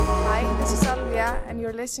and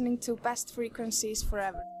you're listening to Best Frequencies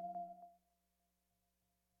Forever.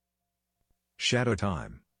 Shadow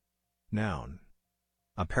time. Noun.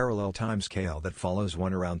 A parallel time scale that follows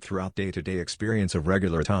one around throughout day-to-day experience of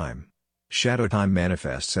regular time. Shadow time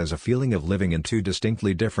manifests as a feeling of living in two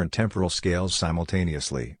distinctly different temporal scales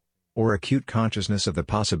simultaneously, or acute consciousness of the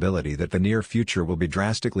possibility that the near future will be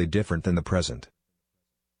drastically different than the present.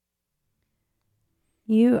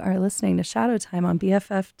 You are listening to Shadow Time on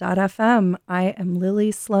BFF.fm. I am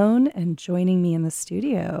Lily Sloan, and joining me in the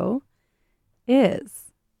studio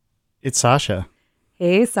is... It's Sasha.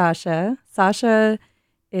 Hey, Sasha. Sasha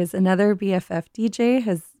is another BFF DJ,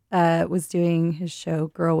 was doing his show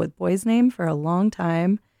Girl with Boy's Name for a long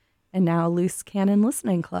time, and now Loose Cannon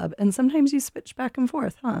Listening Club. And sometimes you switch back and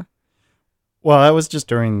forth, huh? Well, that was just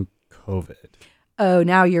during COVID. Oh,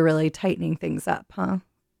 now you're really tightening things up, huh?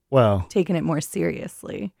 Well, Taking it more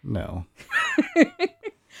seriously. no.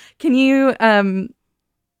 Can you,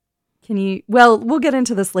 well, we'll get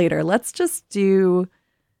into this later. Let's just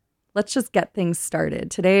get things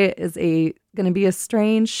started. Today is going to be a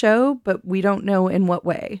strange show, but we don't know in what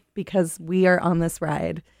way, because we are on this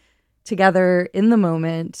ride together in the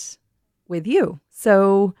moment with you.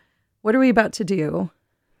 So what are we about to do?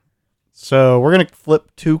 So we're going to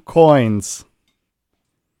flip two coins.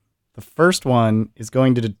 The first one is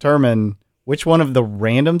going to determine which one of the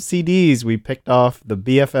random CDs we picked off the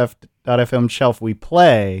BFF.fm shelf we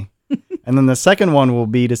play. And then the second one will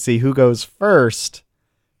be to see who goes first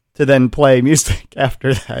to then play music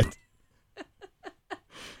after that.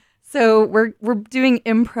 So we're doing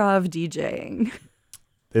improv DJing.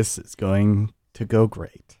 This is going to go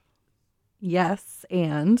great. Yes,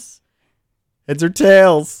 and Heads or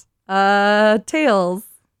tails? tails.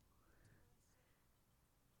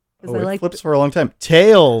 Oh, it flips for a long time.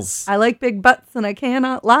 Tails. I like big butts, and I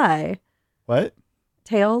cannot lie. What?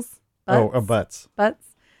 Tails? Butts? Oh, butts. Butts?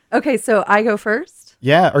 Okay, so I go first?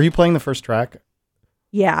 Yeah. Are you playing the first track?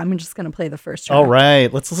 Yeah, I'm just going to play the first track. All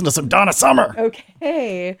right. Let's listen to some Donna Summer.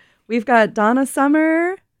 Okay. We've got Donna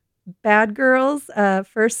Summer, Bad Girls,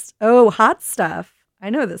 Hot Stuff.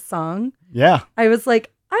 I know this song. Yeah. I was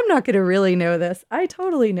like, I'm not going to really know this. I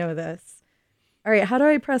totally know this. All right, how do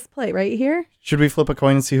I press play? Right here? Should we flip a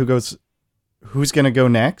coin and see who's going to go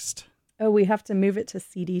next? Oh, we have to move it to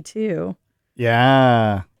CD too.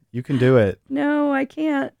 Yeah, you can do it. No, I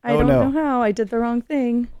can't. I Oh, don't no. know how. I did the wrong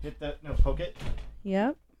thing. Hit that. No, poke it.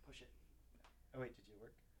 Yep. Push it. Oh, wait, did you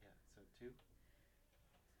work? Yeah, so 2.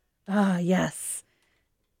 Ah, yes.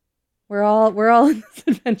 We're all in this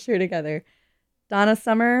adventure together. Donna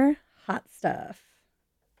Summer, Hot Stuff.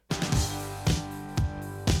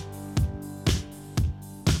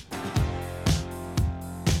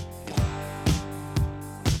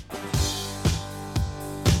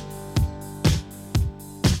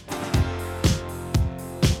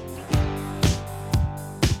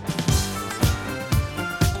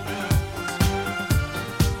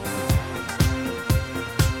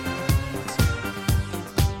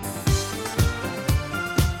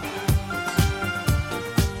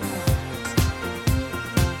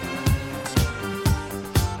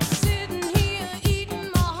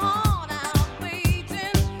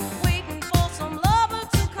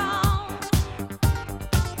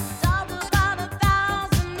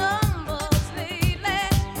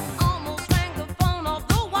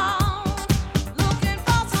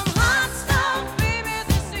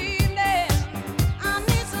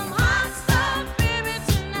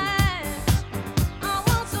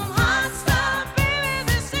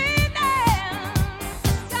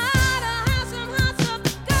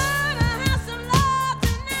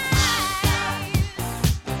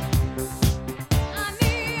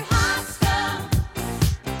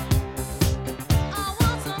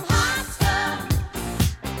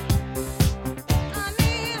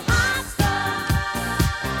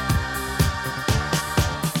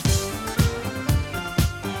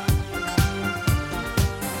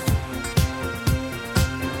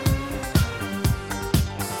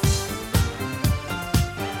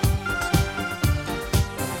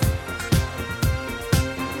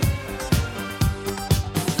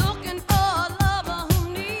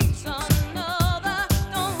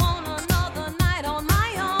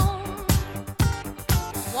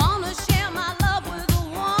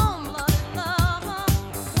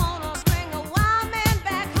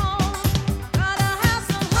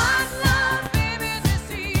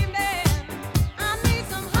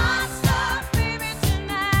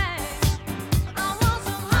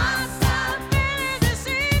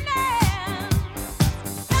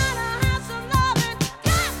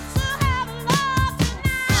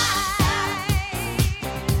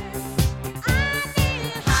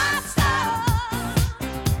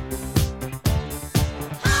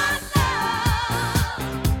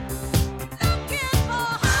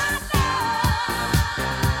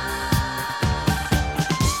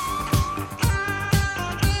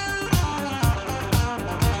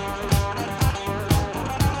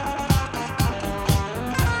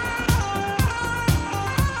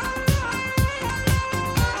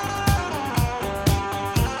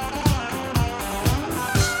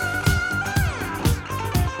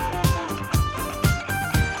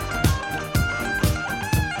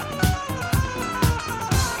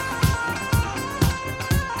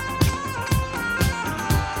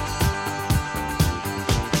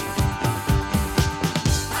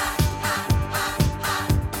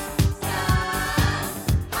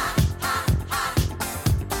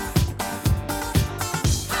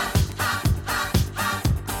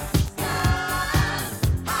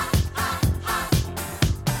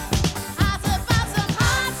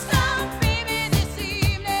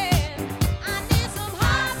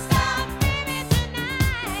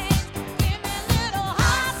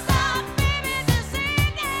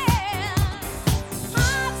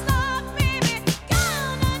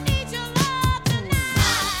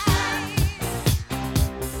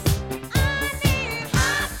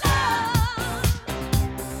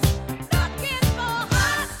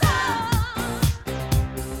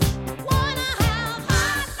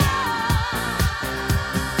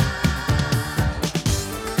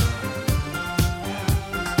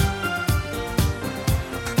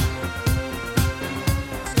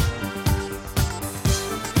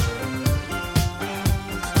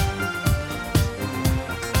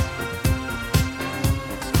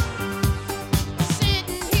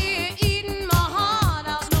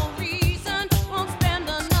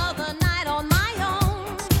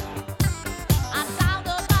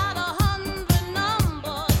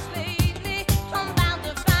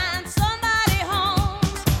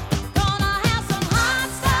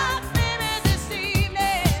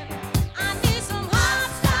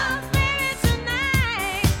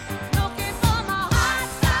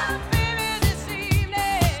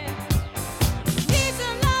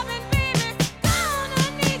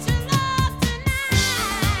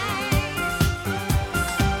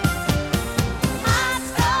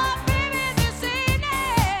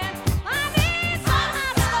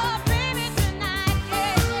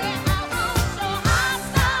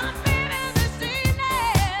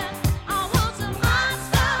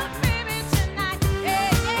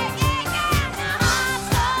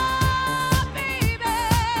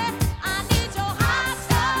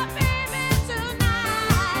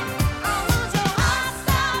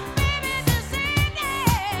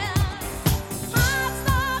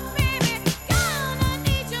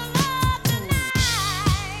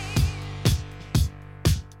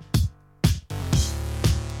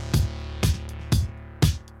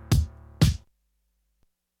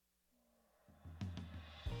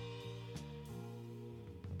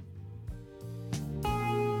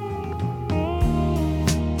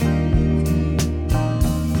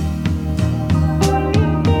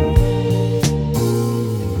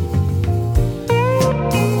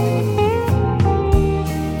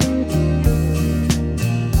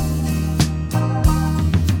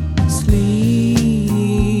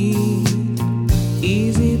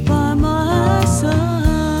 easy by my side.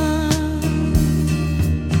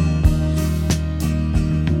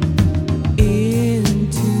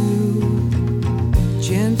 Into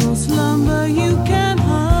gentle slumber you can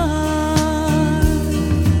hide.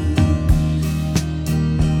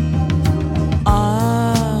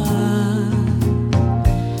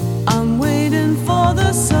 I'm waiting for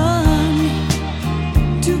the sun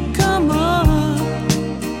to come up.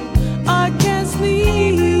 I can't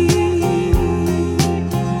sleep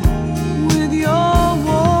with your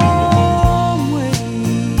warm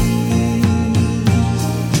waves.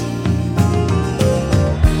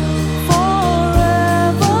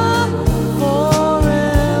 Forever,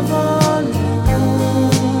 forever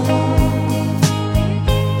love.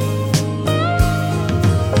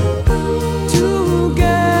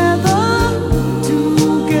 Together,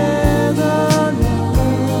 together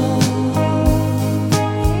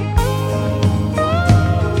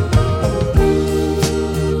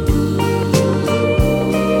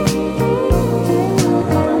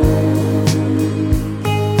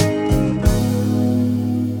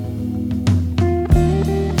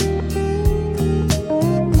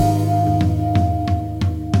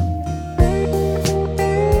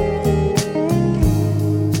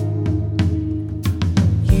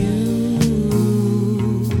you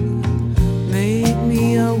made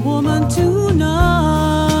me a woman tonight.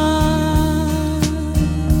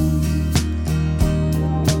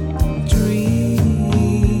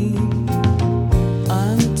 Dream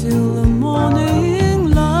until the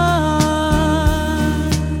morning light.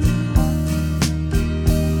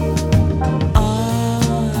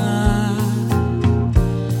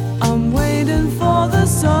 I'm waiting for the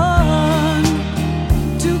sun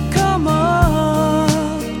to come up.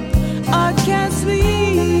 I can't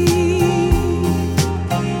sleep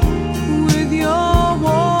with your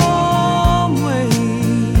warm waves.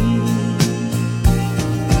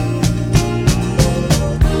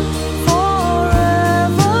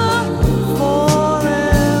 Forever,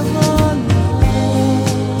 forever love.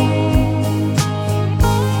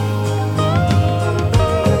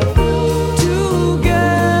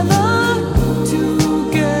 Together,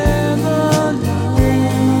 together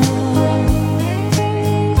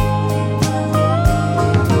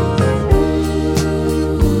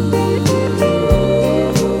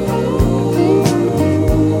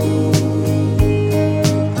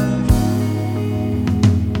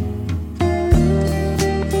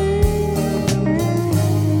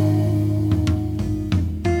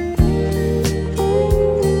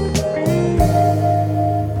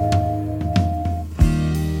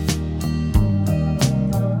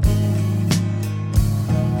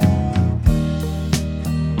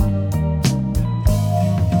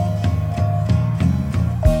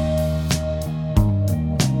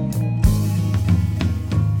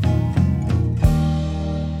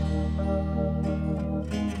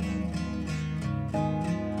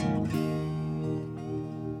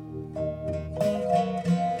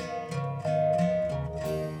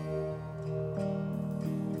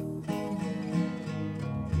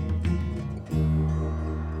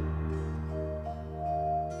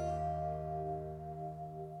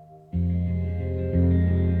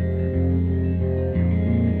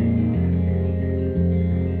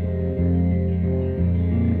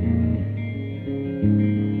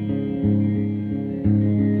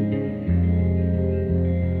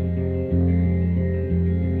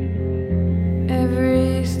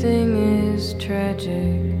everything is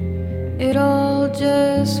tragic. It all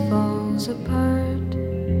just falls apart.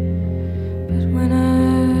 But when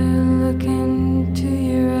I look into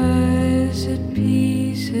your eyes, it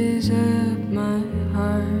pieces up my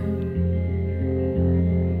heart.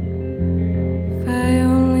 If I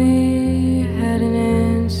only had an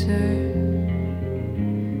answer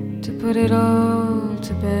to put it all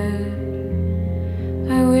to bed.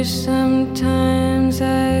 I wish sometimes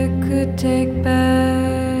I could take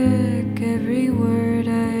back every word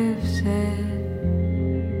I've said.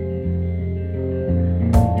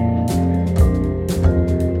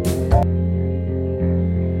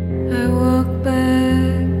 I walk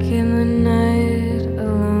back in the night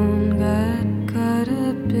alone, got caught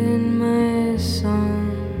up in my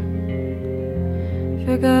song.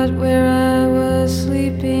 Forgot where I was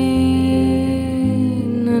sleeping,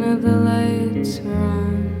 none of the lights were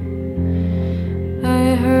on.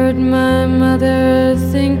 I heard my mother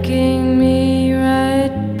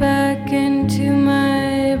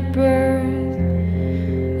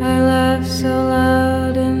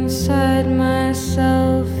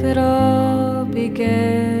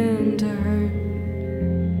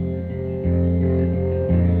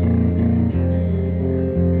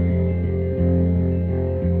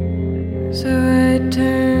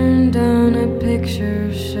turned on a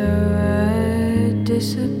picture show, I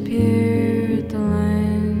disappeared the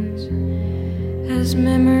lines as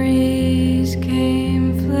memories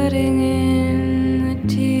came flooding in. The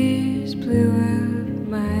tears blew out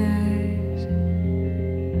my eyes.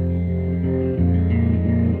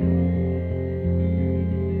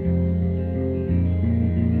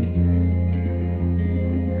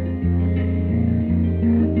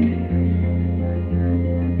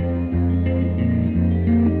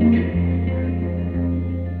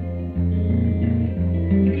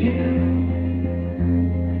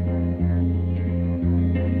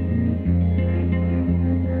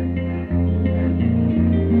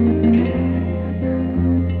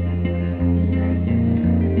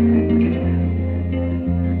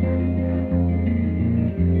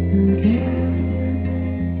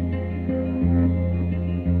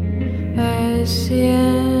 I see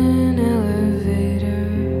an elevator,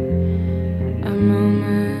 a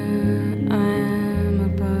moment I'm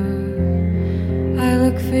above. I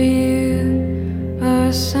look for you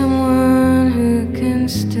or someone who can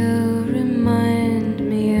still remind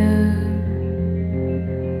me of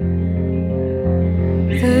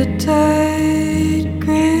the tight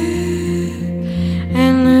grip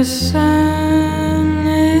and the sun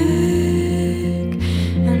ache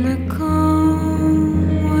and the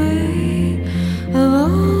calm way of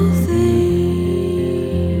all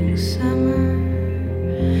things summer,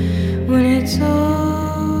 when it's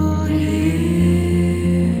all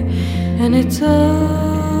here and it's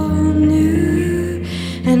all new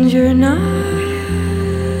and you're not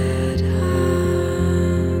hungover.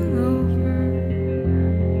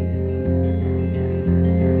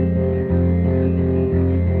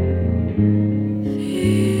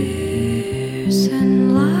 Fierce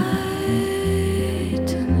and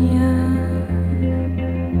light and young,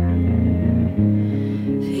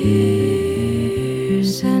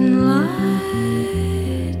 fierce and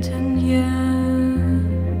light and young.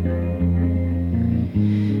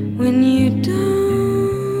 When you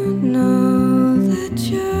don't know that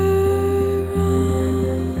you're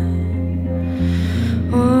wrong,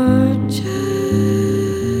 or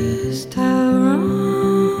just how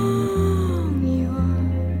wrong you are.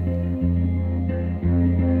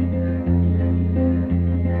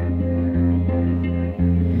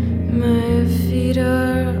 My feet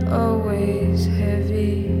are always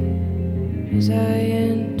heavy as I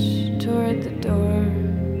inch toward the door.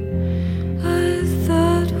 I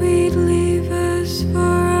thought we'd leave us for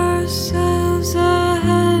ourselves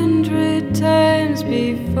 100 times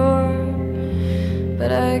before,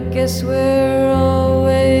 but I guess we're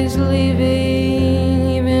always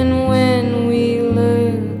leaving, even when we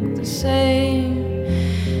look the same.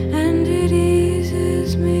 And it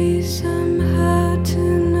eases me somehow to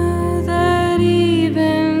know that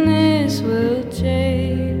even this will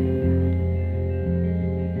change.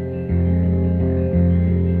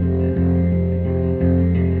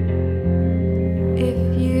 If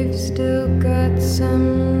you've still got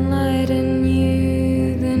some light in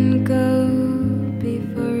you, then go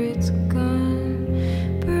before it's gone.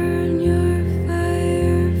 Burn your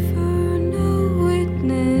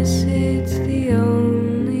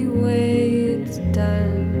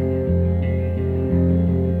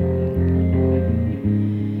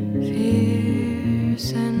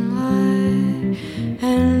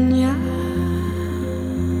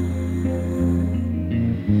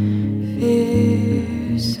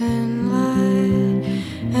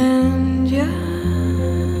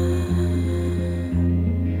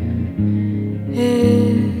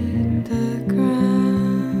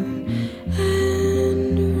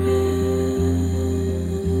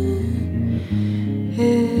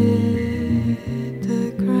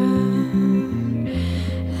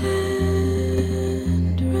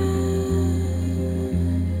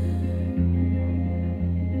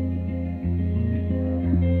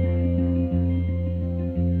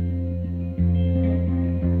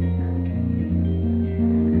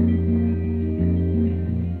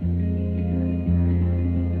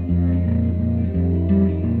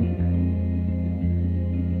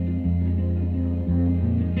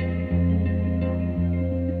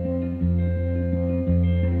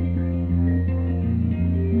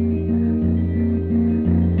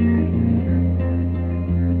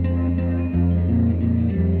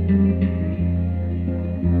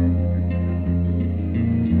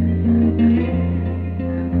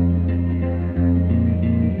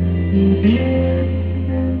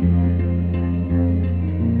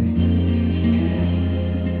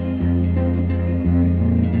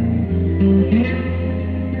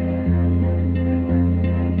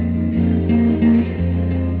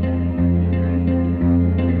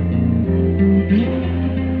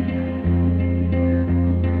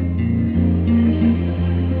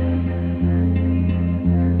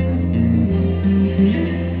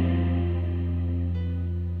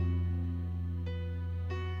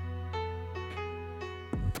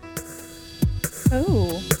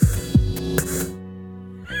Oh.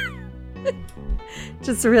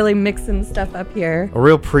 Just really mixing stuff up here. A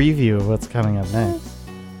real preview of what's coming up next.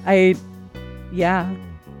 Yeah.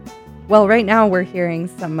 Well, right now we're hearing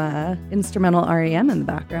some instrumental REM in the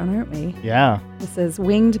background, aren't we? Yeah. This is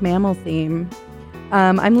Winged Mammal Theme.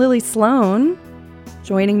 I'm Lily Sloan.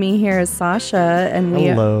 Joining me here is Sasha, and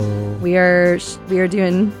Hello. we are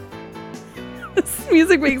doing. This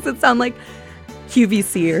music makes it sound like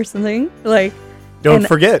QVC or something. Like, Don't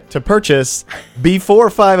forget to purchase before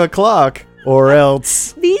 5 o'clock, or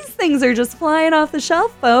else. these things are just flying off the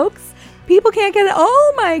shelf, folks. People can't get it.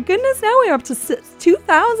 Oh my goodness! Now we're up to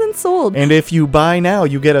 2,000 sold. And if you buy now,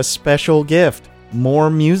 you get a special gift: more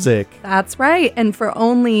music. That's right. And for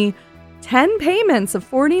only 10 payments of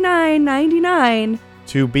 $49.99,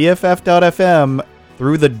 To BFF.FM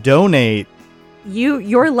through the donate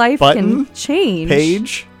your life Button? can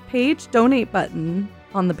change. Page donate button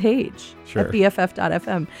on the page Sure. at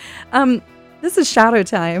BFF.FM. This is Shadow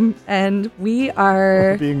Time, and we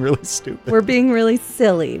are Being really stupid. we're being really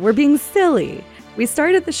silly. We're being silly. We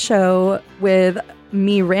started the show with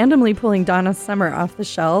me randomly pulling Donna Summer off the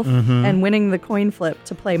shelf and winning the coin flip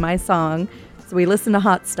to play my song. So we listened to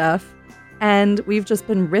Hot Stuff, and we've just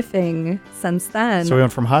been riffing since then. So we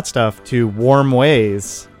went from Hot Stuff to Warm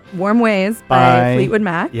Ways. Warm Ways by Fleetwood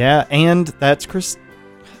Mac. Yeah, and that's Christine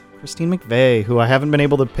McVeigh, who I haven't been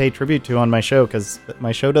able to pay tribute to on my show because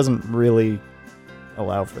my show doesn't really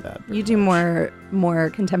allow for that. You do more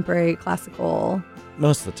contemporary classical.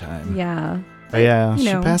 Most of the time. Yeah. But yeah, you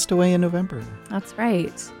she know. passed away in November. That's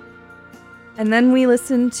right. And then we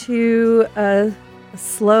listened to a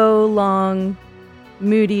slow, long,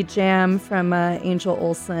 moody jam from Angel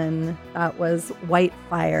Olsen. That was White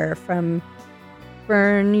Fire from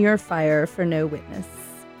Burn Your Fire for No Witness.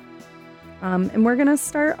 And we're going to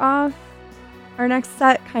start off our next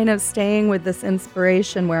set kind of staying with this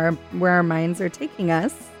inspiration where our minds are taking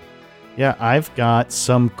us. Yeah, I've got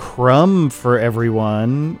some Crumb for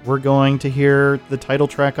everyone. We're going to hear the title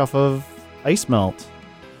track off of Ice Melt,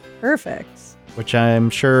 Perfect. which I'm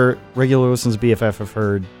sure regular listeners to BFF have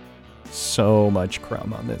heard so much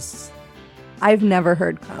Crumb on this. I've never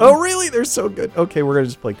heard Crumb. Oh, really? They're so good. Okay, we're going to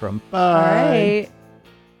just play Crumb. Bye. All right.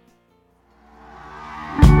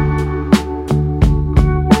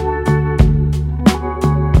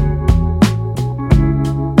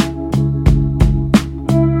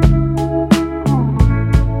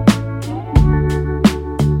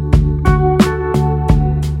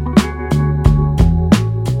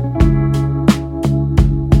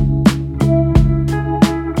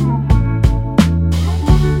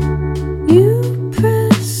 You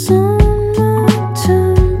press on my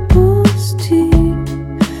temples, teeth.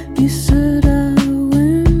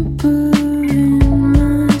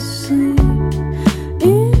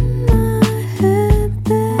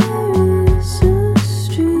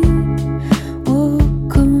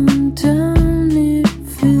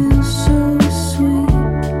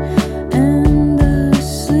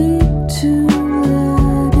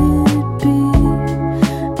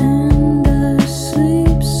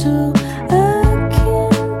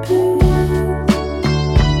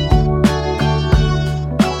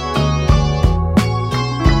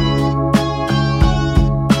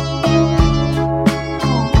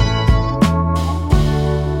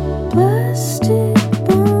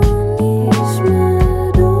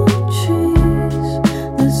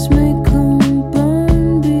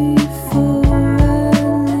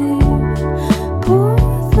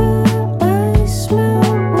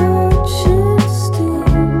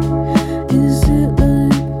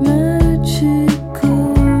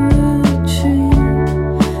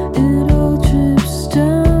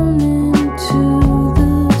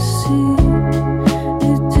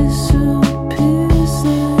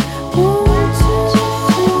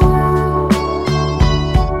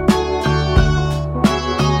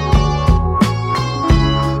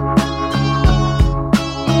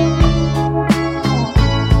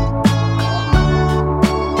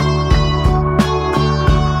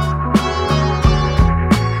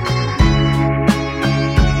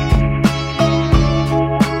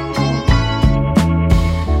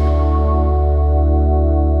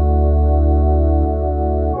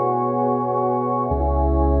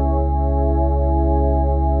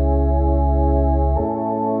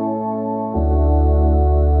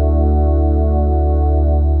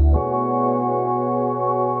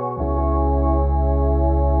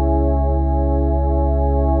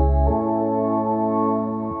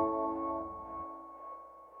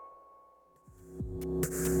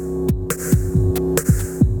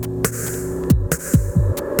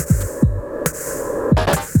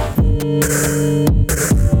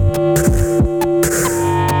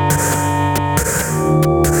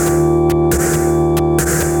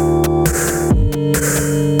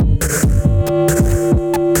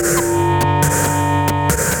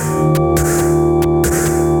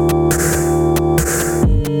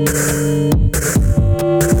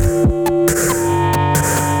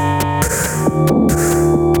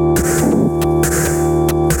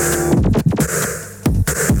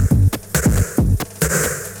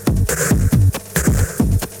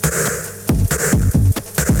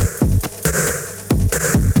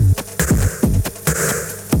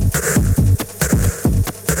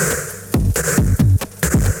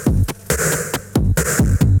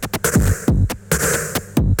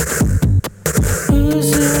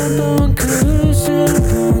 Who's in a bunker? Who's in a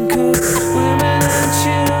bunker? Women and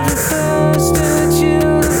children first, and the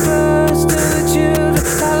children first, and the children.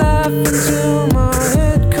 I laugh until my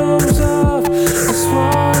head comes off. I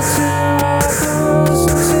swallow till I burst,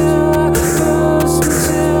 until I burst,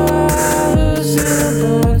 until I. Who's in a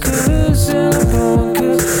bunker? Who's in a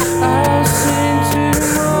bunker? I've seen too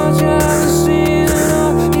much, I haven't seen it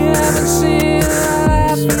all. You haven't seen it. I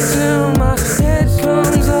laugh until my head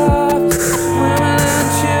comes off. Women and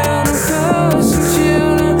children.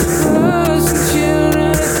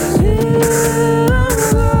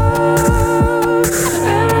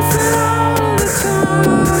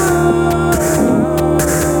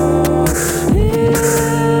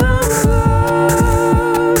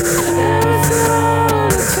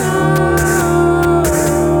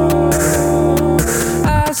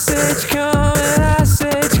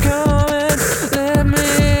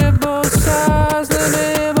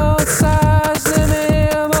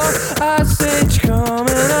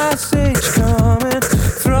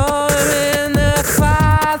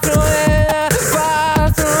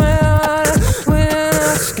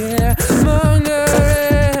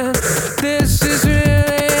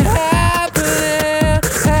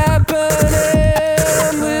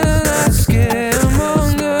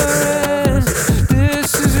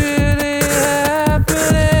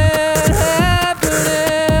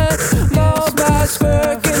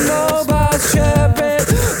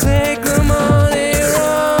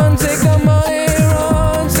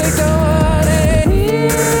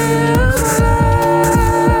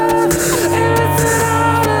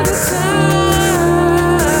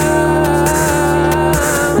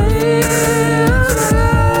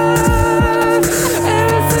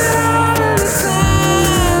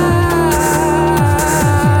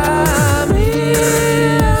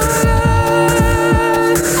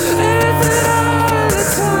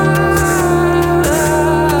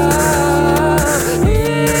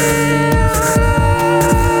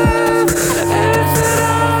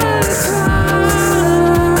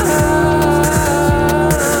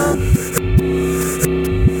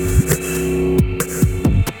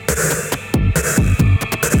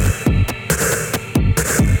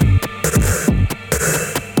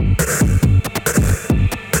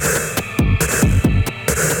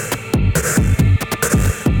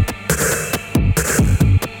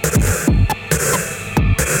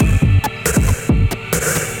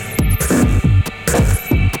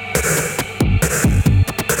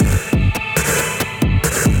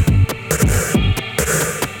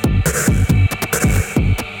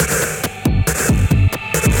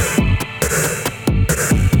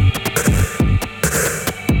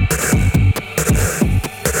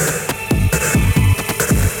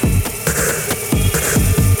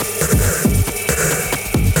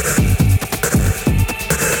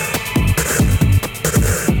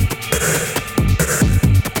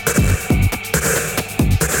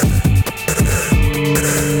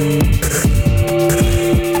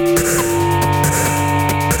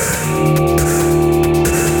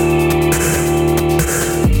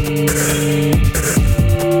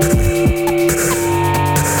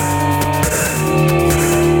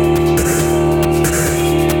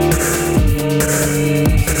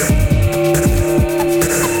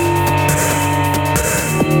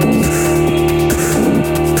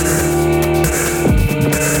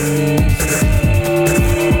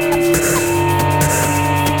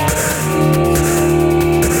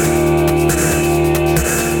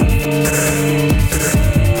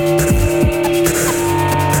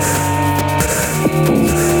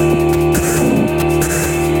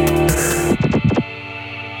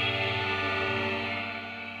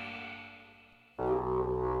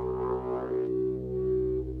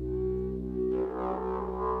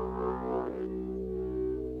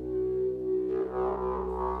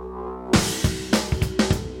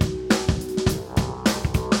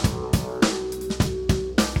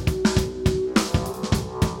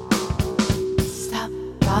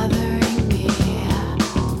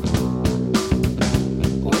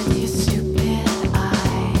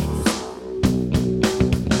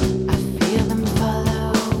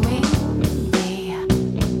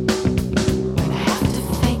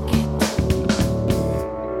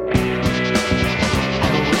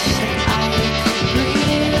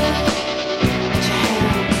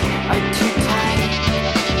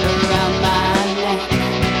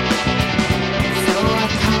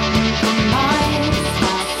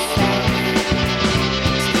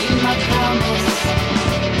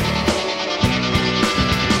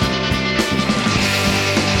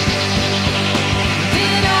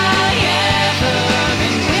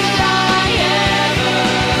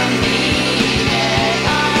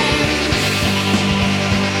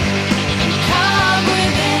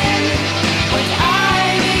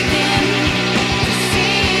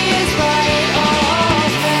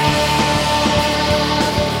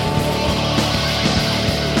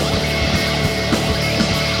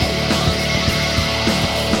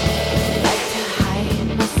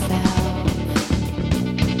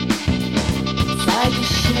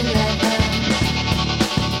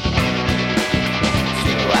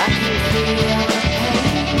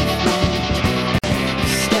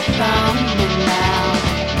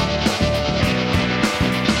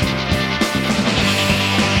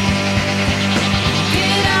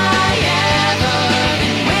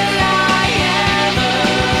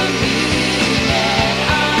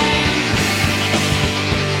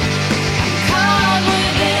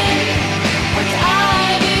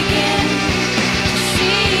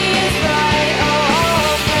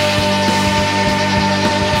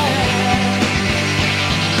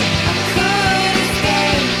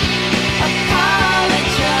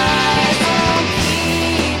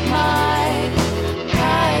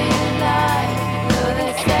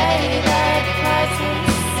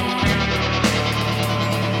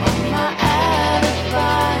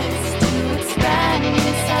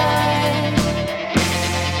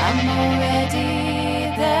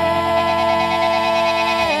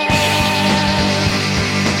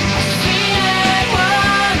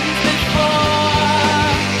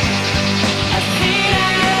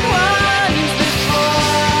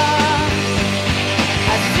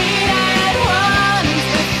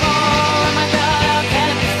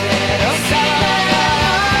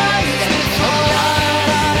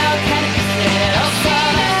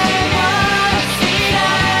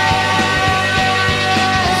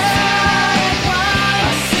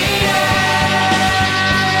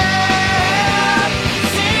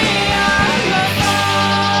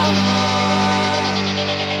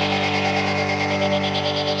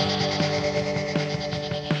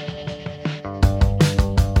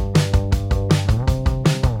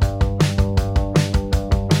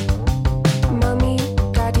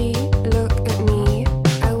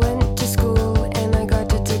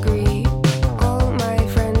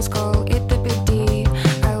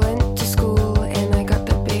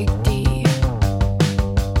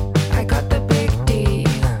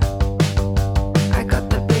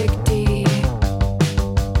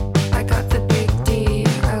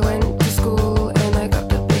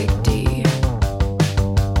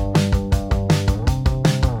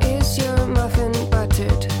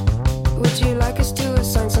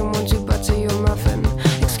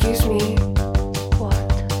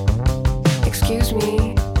 Excuse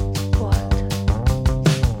me. What?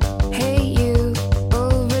 Hey, you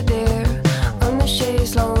over there on the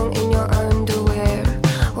chaise longue in your underwear.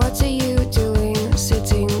 What are you doing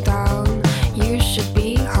sitting down? You should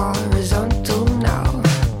be horizontal now.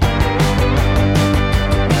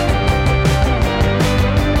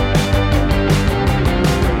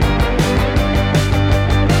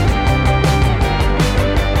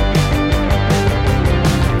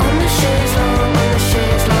 On the chaise longue, on the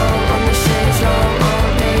chaise longue, on the chaise longue, all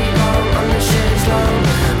day long. On the chaise longue,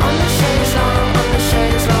 on the chaise longue, on the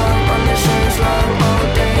chaise longue, on the chaise longue, all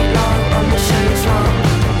day long. On the chaise longue.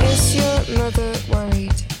 Is your mother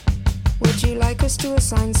worried? Would you like us to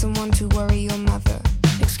assign someone to worry your mother?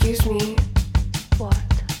 Excuse me. What?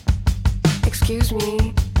 Excuse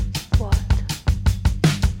me. What?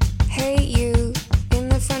 Hey, you in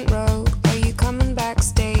the front row. Are you coming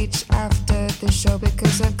backstage after the show?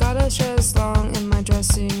 Because I've got a chaise longue in my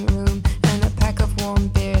dressing room and a pack of warm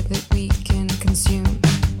beer that we can consume.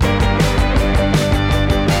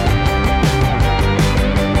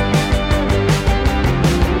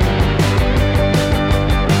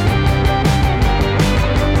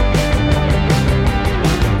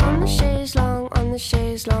 On the chaise longue, on the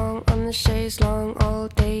chaise longue, on the chaise longue, all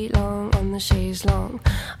day long. On the chaise longue,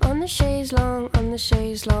 on the chaise longue, on the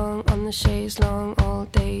chaise longue, on the chaise longue, all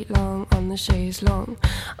day long. On the chaise longue,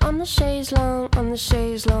 on the chaise longue, on the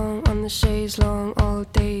chaise longue, on the chaise longue, all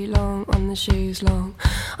day long. On the chaise longue,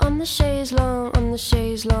 on the chaise longue, on the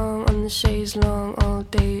chaise longue, on the chaise longue, all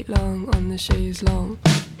day long. On the chaise longue.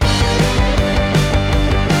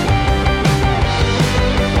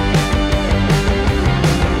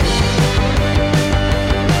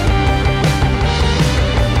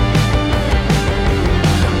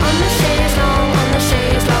 On the chaise longue, on the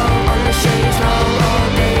chaise longue, on the chaise longue, all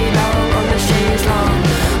day long. On the chaise longue,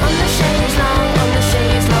 on the chaise longue, on the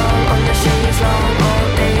chaise longue, on the chaise longue, all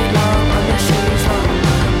day long. On the chaise longue,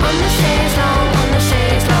 on the chaise longue, on the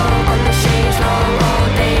chaise longue, on the chaise longue, all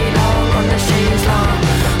day long. On the chaise longue,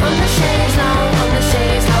 on the chaise longue, on the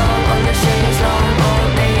chaise longue, on the chaise longue, all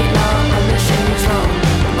day long. On the chaise longue,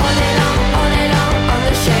 all day long, all day long, on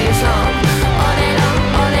the chaise longue, all day long,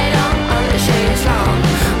 all day long, on the chaise longue.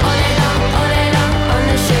 All day long, all day long, on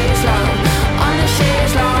the chaise longue, on the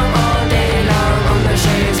chaise longue, all day long, on the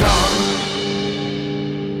chaise longue.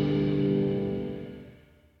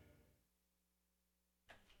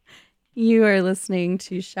 You are listening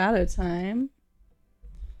to Shadow Time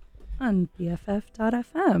on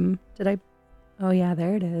BFF.fm. Did I? Oh, yeah,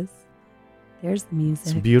 there it is. There's the It's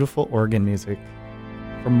music. beautiful organ music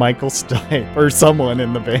from Michael Stipe or someone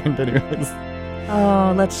in the band. Anyways,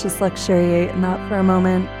 Oh, let's just luxuriate in that for a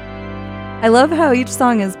moment. I love how each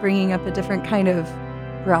song is bringing up a different kind of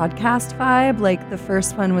broadcast vibe. Like the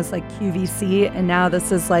first one was like QVC, and now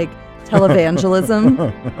this is like televangelism.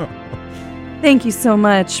 Thank you so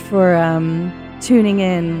much for tuning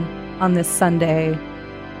in on this Sunday.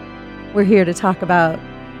 We're here to talk about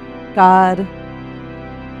God.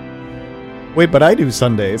 wait, but I do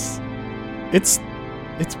Sundays. It's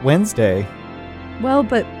Wednesday. Well,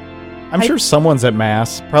 but I'm sure someone's at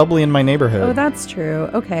mass, probably in my neighborhood. oh, that's true.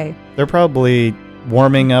 Okay. They're probably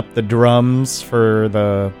warming up the drums for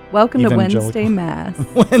the Welcome to evangelical- Wednesday Mass.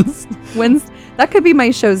 Wednesday. Wednesday. That could be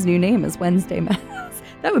my show's new name is Wednesday Mass.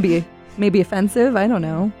 That would be maybe offensive. I don't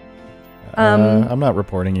know. I'm not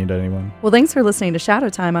reporting you to anyone. Well, thanks for listening to Shadow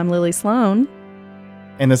Time. I'm Lily Sloan.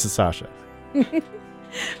 And this is Sasha.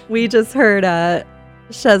 We just heard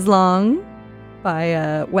Chaise Longue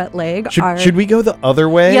by Wet Leg. Should we go the other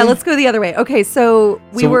way? Yeah, let's go the other way. Okay, so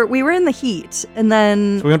we So- were in the heat, and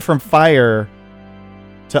then So we went from fire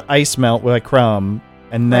to ice melt with a crumb,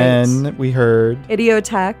 and then we heard.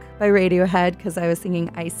 Idiotech by Radiohead because I was thinking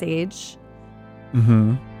Ice Age.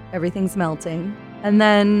 Mm-hmm. Everything's melting, and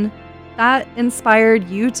then that inspired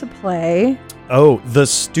you to play. Oh, the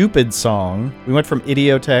Stupid Song. We went from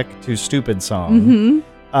Idiotech to Stupid Song,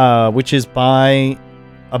 which is by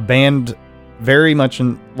a band very much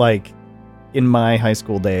in my high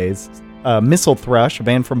school days. Missile Thrush, a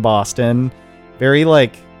band from Boston. Very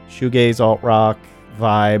like shoegaze alt rock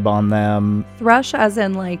vibe on them. Thrush, as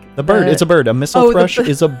in like The bird. It's a bird. A missile thrush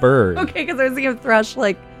is a bird. Okay, because I was thinking of thrush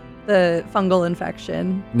like the fungal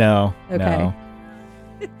infection. No. Okay. No.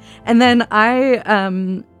 And then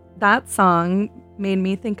that song made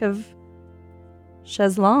me think of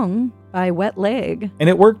Chaise Longue by Wet Leg. And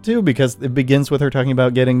it worked too because it begins with her talking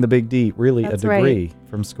about getting the big D, really That's a degree right.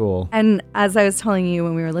 from school. And as I was telling you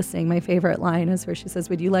when we were listening, my favorite line is where she says,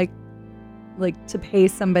 "Would you like to pay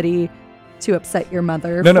somebody to upset your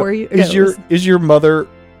mother for you?" Is your mother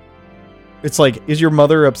It's like, is your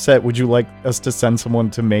mother upset? Would you like us to send someone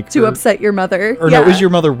to make To her? upset your mother. Or no, is your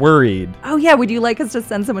mother worried? Oh, yeah. Would you like us to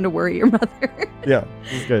send someone to worry your mother? Yeah,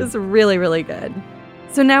 it's good. It's really, really good.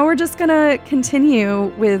 So now we're just going to continue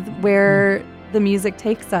with where the music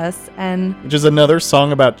takes us. And Which is another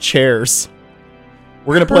song about chairs.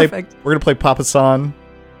 We're gonna Perfect. play Papa San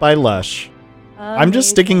by Lush. I'm just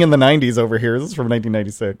sticking in the 90s over here. This is from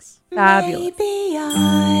 1996. Fabulous. Maybe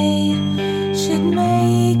I should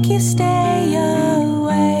make you stay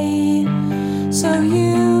away so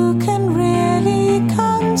you can really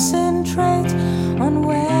concentrate on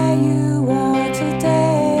where you are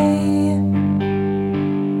today.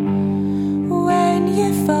 When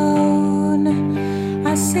you phone,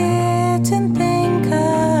 I sit and think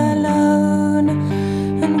alone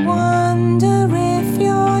and wonder if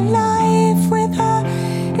your life with her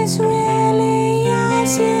is really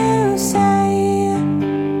as you say.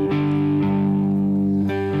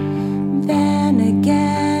 Then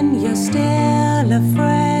again, you're still a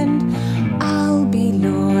friend. I'll be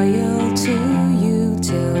loyal to you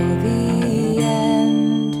till the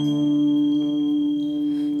end.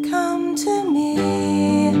 Come to me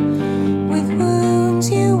with wounds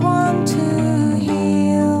you want to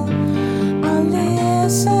heal. I'll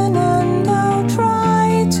listen and I'll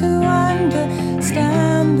try to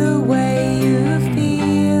understand the way you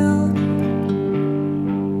feel.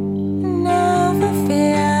 Never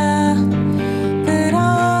fear that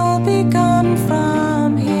I'll be gone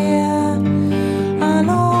from here. I'll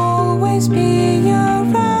always be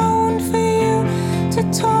around for you to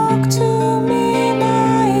talk to me,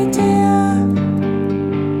 my dear.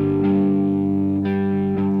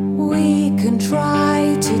 We can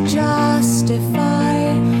try to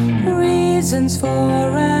justify reasons for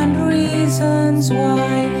and reasons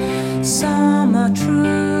why. Some are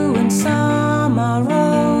true and some are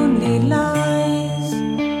only lies.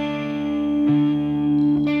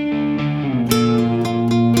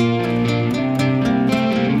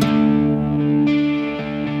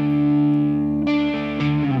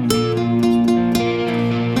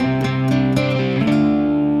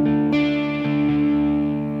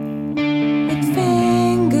 With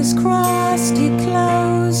fingers crossed, you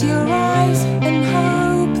close your eyes and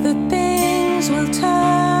hope that things will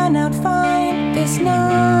turn out fine. There's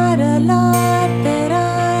not a lot that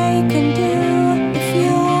I can do if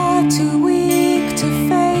you're too weak to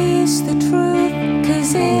face the truth.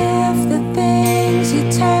 'Cause if the things you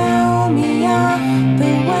tell me are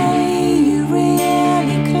the way you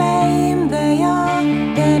really claim they are,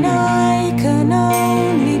 then I can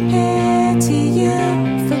only pity you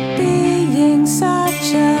for being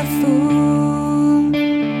such a fool.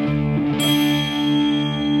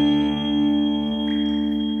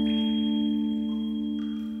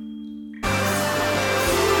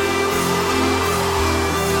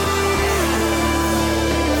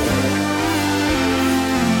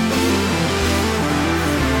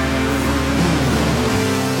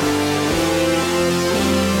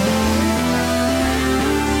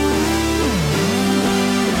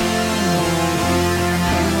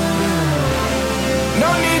 No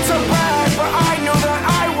need to brag, but I knew that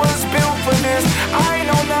I was built for this. I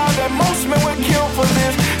know now that most men would kill for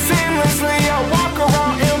this. Seamlessly, I walk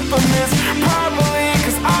around infamous. Probably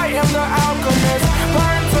 'cause I am the alchemist.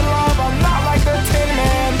 Learn to love, I'm not like the Tin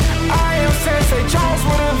Man. I am Sensei Jones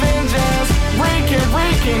with a vengeance.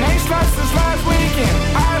 Reeking, ain't slept since last weekend.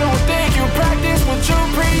 I don't think you practice what you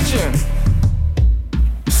preaching.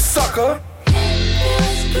 Sucker.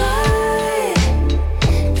 Feels good.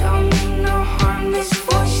 Don't mean no harm. This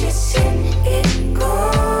force is in it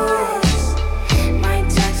goes. My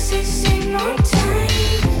taxes ain't on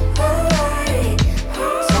time. Alright,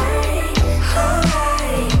 alright,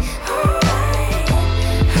 alright, alright.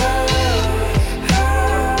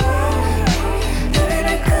 Living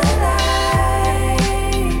a good life.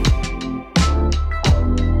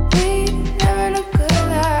 We living a good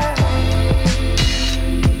life.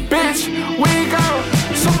 Bitch, we go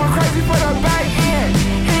super crazy for the back end.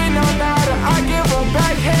 He know now that I give a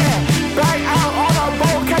backhand. Back out on a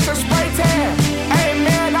boat, catch a spray tan.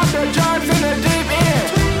 Amen, after drugs in the deep end.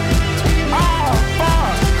 Oh,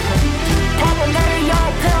 fuck. Papa Natty, yo,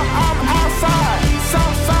 pimp, I'm outside.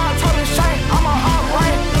 Southside, totally shank, I'm a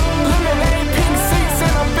upright. Lemonade, pink seats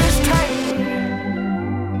in a fish tank.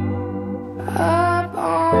 Up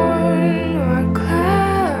on a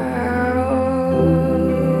cloud,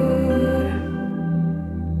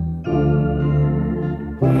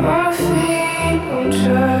 my feet won't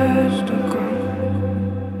touch the ground.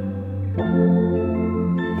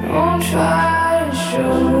 Don't try to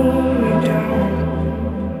shoot me down.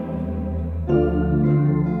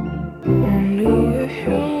 Only a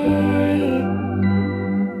human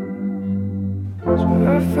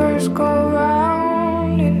years go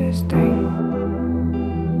round in this thing.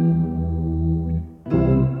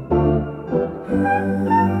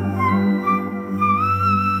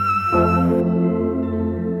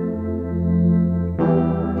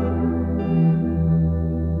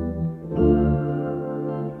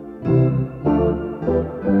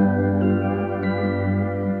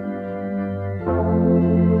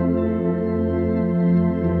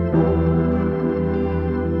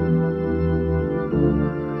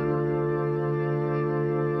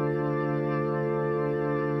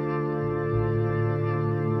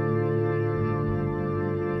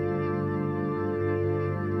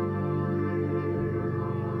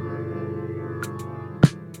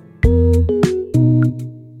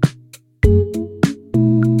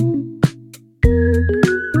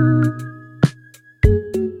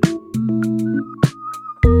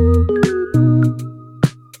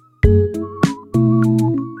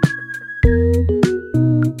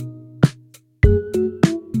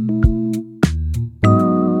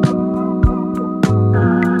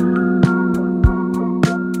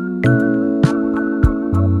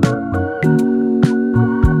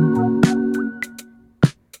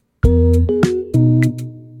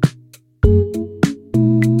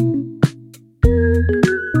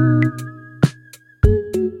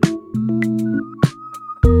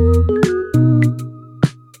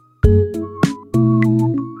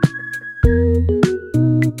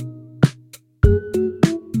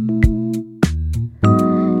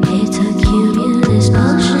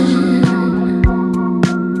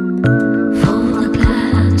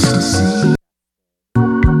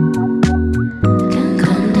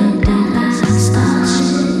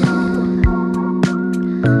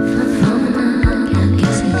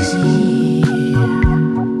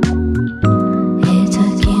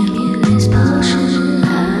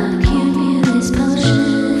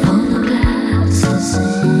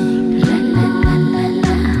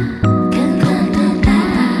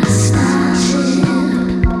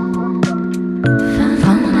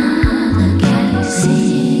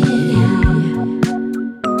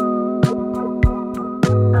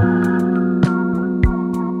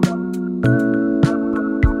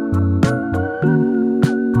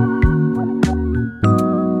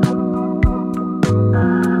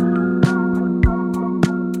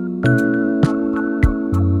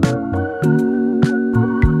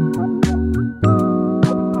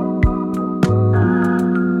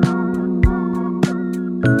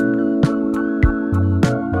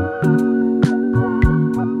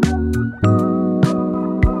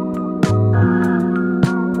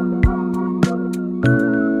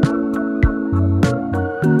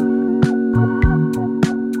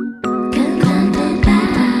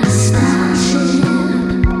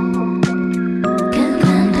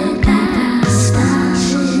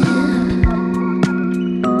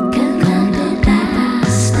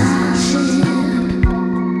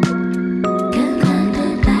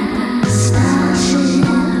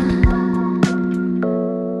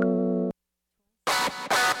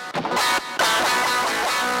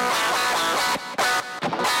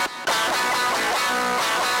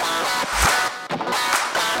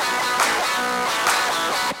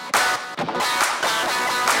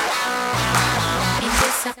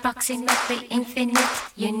 Approximately infinite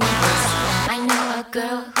universe. I know a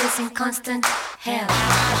girl who's in constant hell.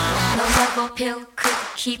 No love or pill could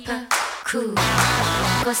keep her cool.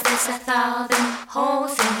 'Cause there's 1,000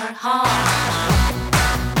 holes in her heart.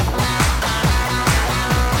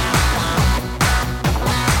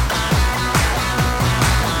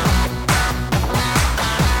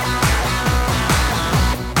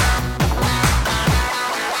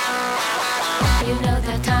 You know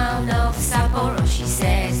the town of Sapporo, she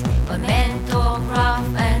says, but men talk rough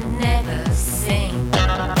and never sing.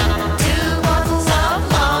 2 bottles of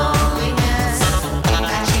loneliness,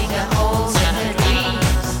 catching a hole in the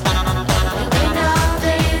dreams. The winner of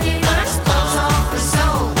the universe goes on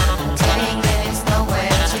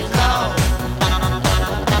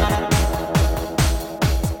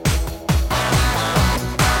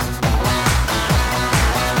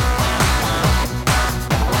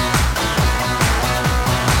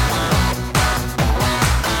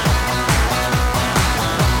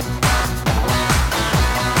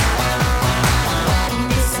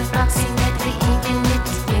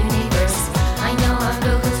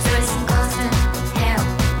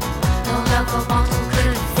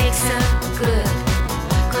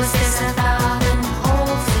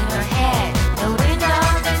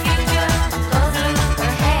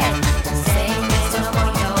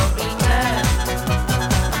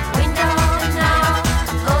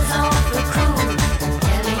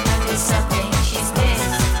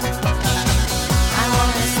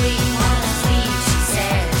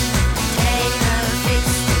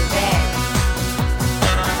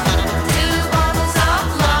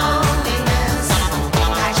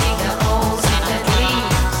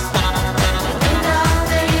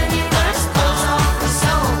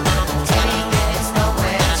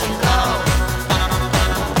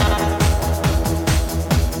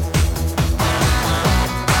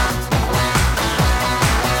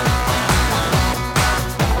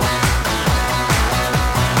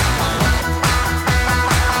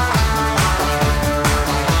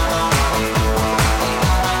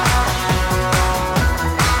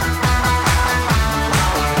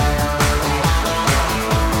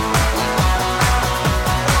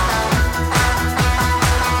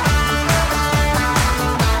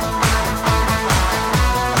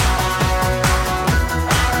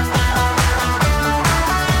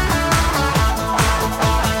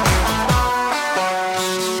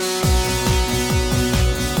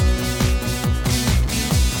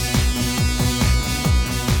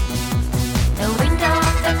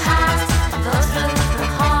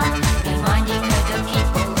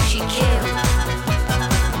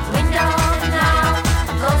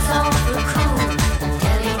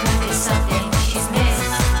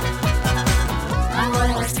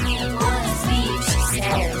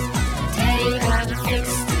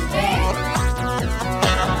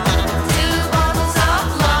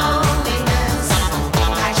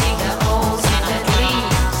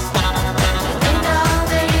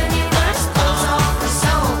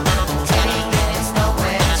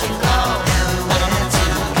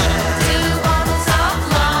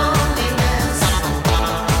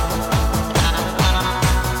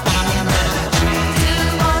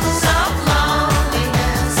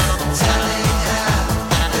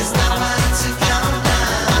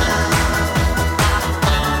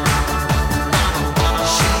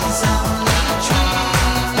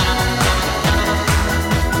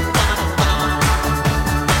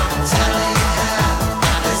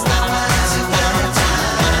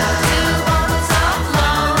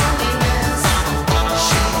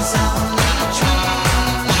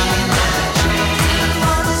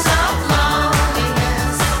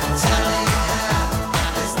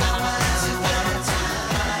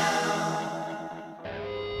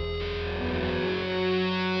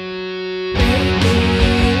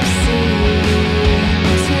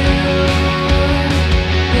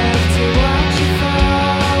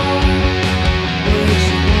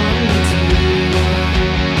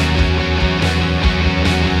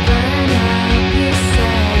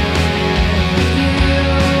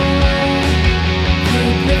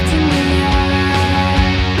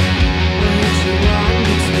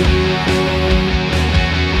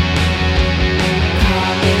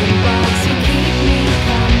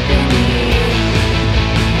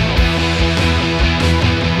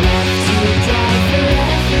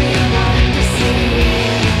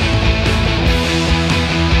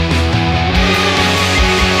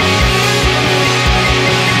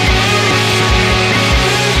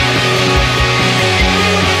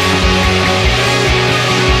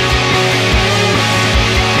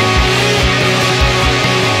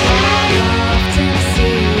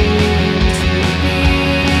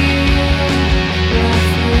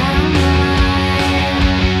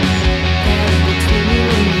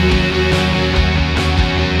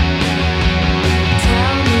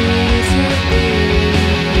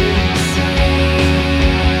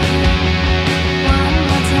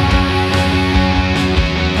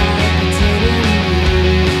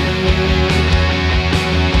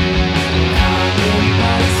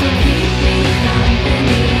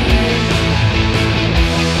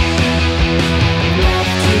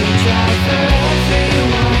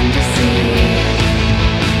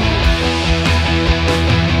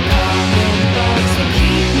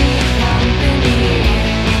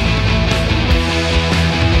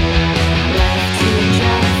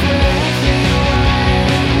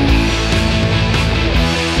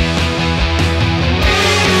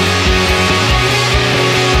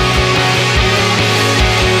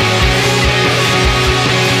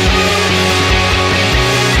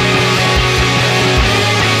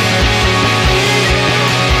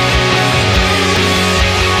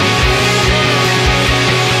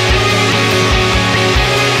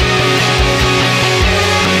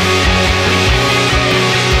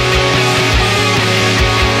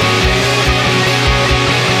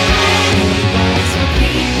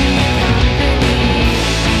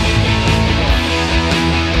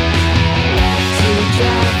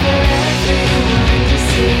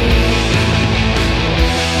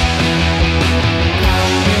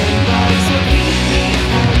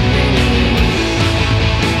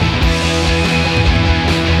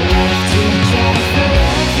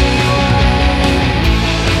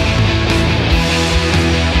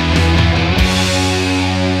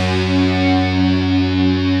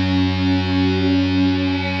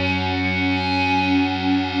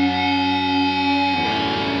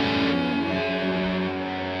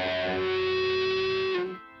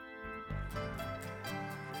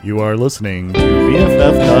You are listening to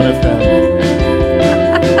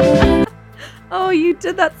BFF.FM. Oh, you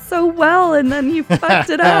did that so well, and then you fucked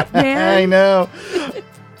it up, man. I know. All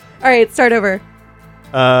right, start over.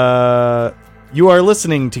 You are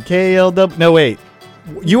listening to KLW. No, wait.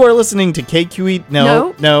 You are listening to KQE.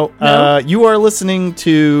 No. You are listening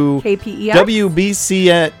to KPEX? WBC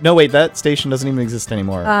at. No, wait. That station doesn't even exist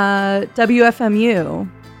anymore. WFMU.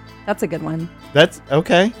 That's a good one. That's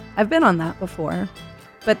okay. I've been on that before,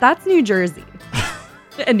 but that's New Jersey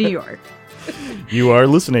and New York. You are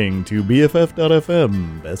listening to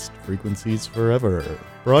BFF.FM, best frequencies forever.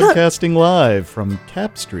 Broadcasting live from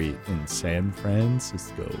Cap Street in San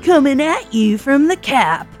Francisco. Coming at you from the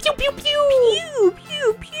Cap. Pew, pew, pew.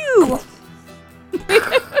 Pew, pew, pew.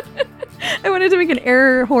 I wanted to make an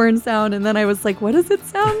air horn sound, and then I was like, what does it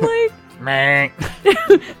sound like?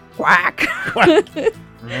 Quack.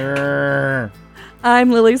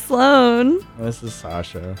 I'm Lily Sloan. This is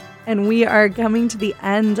Sasha. And we are coming to the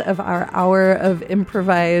end of our hour of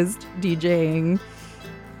improvised DJing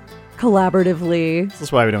collaboratively. This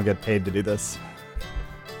is why we don't get paid to do this.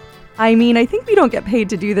 I mean, I think we don't get paid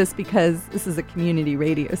to do this because this is a community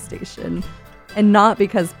radio station and not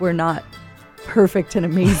because we're not perfect and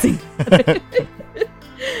amazing.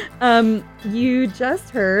 You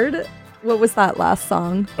just heard, what was that last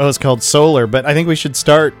song? Oh, it's called Solar, but I think we should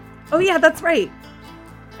start. Oh, yeah, that's right.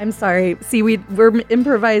 I'm sorry. See, we're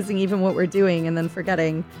improvising even what we're doing and then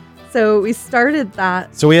forgetting. So we started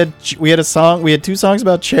that. So we had a song. We had two songs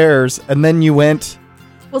about chairs, and then you went.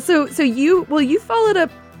 Well, so you followed up.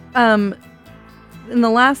 In the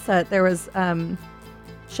last set there was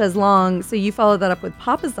Chaise Longue. So you followed that up with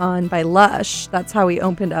Papazon by Lush. That's how we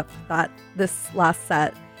opened up this last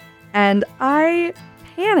set, and I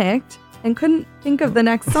panicked and couldn't think of the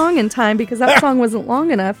next song in time because that song wasn't long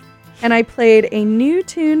enough. And I played a new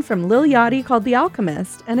tune from Lil Yachty called The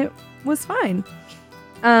Alchemist, and it was fine.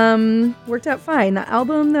 Worked out fine. The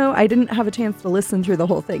album, though, I didn't have a chance to listen through the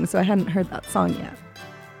whole thing, so I hadn't heard that song yet.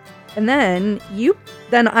 And then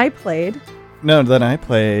I played. Then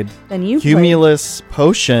you played Cumulus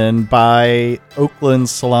Potion by Oakland's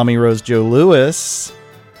Salami Rose Joe Lewis.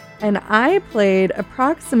 And I played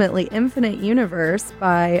approximately Infinite Universe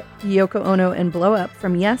by Yoko Ono and Blow Up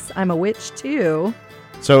from Yes, I'm a Witch Too.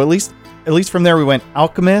 So at least from there we went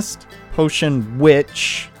Alchemist, Potion,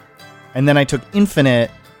 Witch, and then I took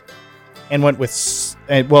Infinite and went with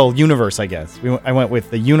Universe, I guess. I went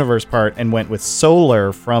with the Universe part and went with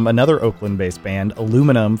Solar from another Oakland-based band,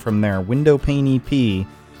 Aluminum, from their Window Pane EP,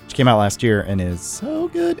 which came out last year and is so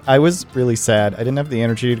good. I was really sad. I didn't have the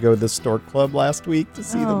energy to go to the Stork Club last week to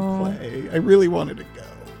see them play. I really wanted to go.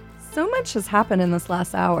 So much has happened in this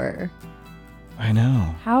last hour. I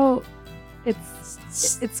know. How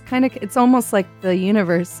it's almost like the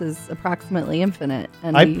universe is approximately infinite.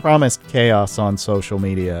 And I promised chaos on social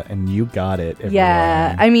media, and you got it. Everyone.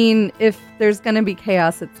 Yeah, I mean, if there's going to be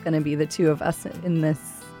chaos, it's going to be the two of us in this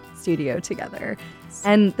studio together.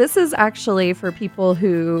 And this is actually, for people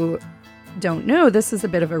who don't know, this is a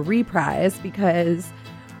bit of a reprise because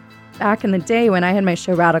back in the day when I had my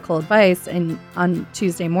show Radical Advice and on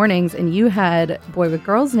Tuesday mornings, and you had Boy with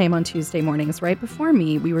Girl's Name on Tuesday mornings right before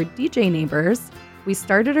me, we were DJ neighbors. We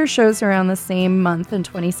started our shows around the same month in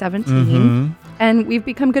 2017, and we've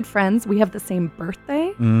become good friends. We have the same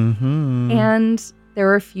birthday, and there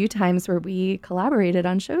were a few times where we collaborated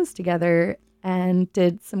on shows together and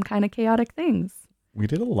did some kind of chaotic things. We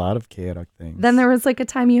did a lot of chaotic things. Then there was like a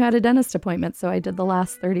time you had a dentist appointment, so I did the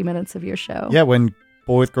last 30 minutes of your show. Yeah, when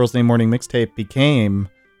Boy with Girl's Name Morning Mixtape became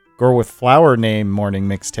Girl with Flower Name Morning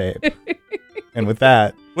Mixtape. And with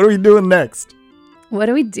that, what are we doing next? What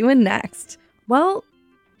are we doing next? Well,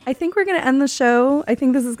 I think we're going to end the show. I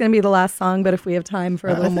think this is going to be the last song, but if we have time for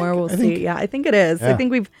a little more, we'll see. Yeah, I think it is. Yeah. I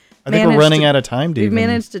think we're running out of time, dude. We've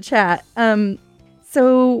managed to chat.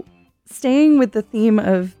 So staying with the theme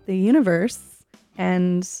of the universe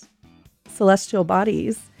and celestial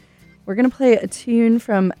bodies, we're going to play a tune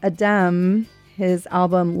from Adem, his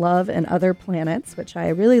album Love and Other Planets, which I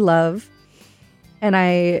really love. And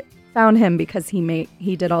I found him because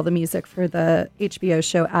he did all the music for the HBO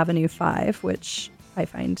show Avenue 5, which I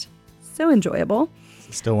find so enjoyable.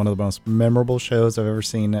 It's still one of the most memorable shows I've ever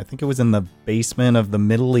seen. I think it was in the basement of the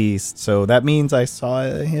Middle East, so that means I saw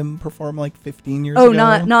him perform like 15 years ago. Oh,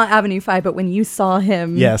 not Avenue 5, but when you saw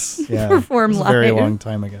him perform live. A very long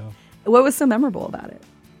time ago. What was so memorable about it?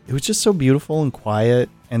 It was just so beautiful and quiet,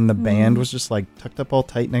 and the band was just like tucked up all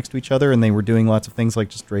tight next to each other, and they were doing lots of things like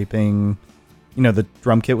just draping, the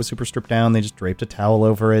drum kit was super stripped down. They just draped a towel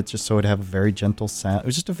over it just so it'd have a very gentle sound. It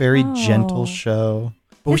was just a very gentle show.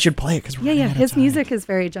 But we should play it because we're running out of His time. music is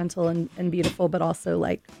very gentle and beautiful, but also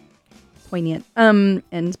like poignant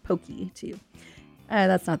and pokey too.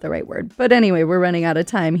 That's not the right word. But anyway, we're running out of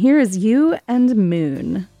time. Here is You and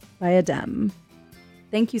Moon by Adem.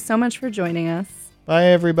 Thank you so much for joining us. Bye,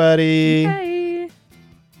 everybody. Bye.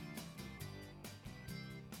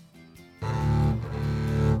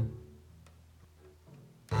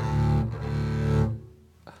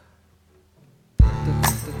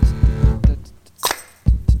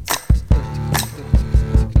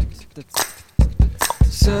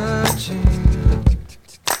 Searching,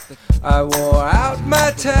 I wore out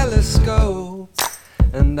my telescope,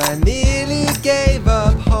 and I nearly gave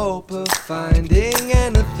up hope of finding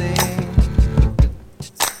anything.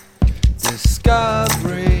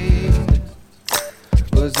 Discovery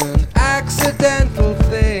was an accidental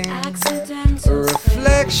thing, a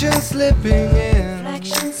reflection slipping in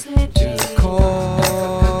to the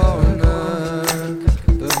corner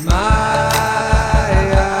of my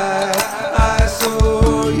eye. I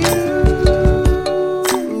saw you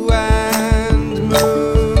and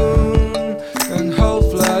moon, and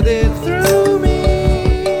hope flooded through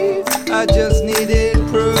me. I just needed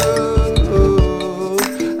proof.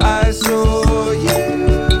 I saw you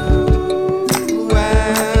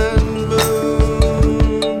and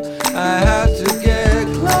moon. I had to get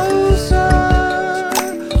closer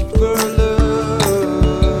for a look.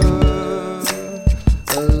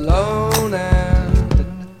 Alone and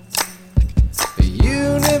a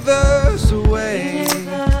universe away,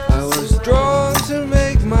 I was drawn to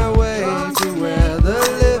make my way to where the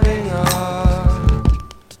living are.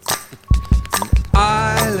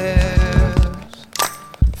 Eyelids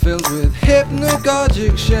filled with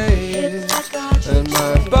hypnagogic shades.